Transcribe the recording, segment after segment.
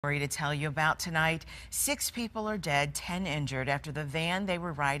Story to tell you about tonight. 6 people are dead, 10 injured after the van they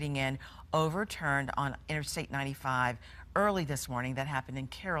were riding in overturned on Interstate 95 early this morning. That happened in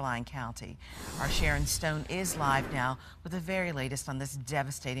Caroline County. Our Sharon Stone is live now with the very latest on this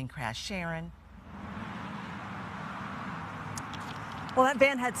devastating crash. Sharon. Well, that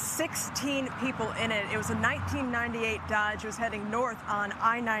van had 16 people in it. It was a 1998 Dodge. It was heading north on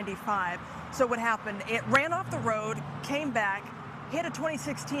I-95. So what happened? It ran off the road, came back, hit a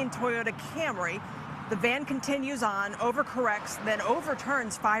 2016 Toyota Camry. The van continues on, overcorrects, then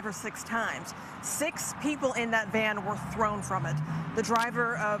overturns 5 or 6 times. 6 people in that van were thrown from it. The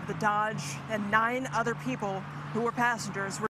driver of the Dodge and 9 other people who were passengers were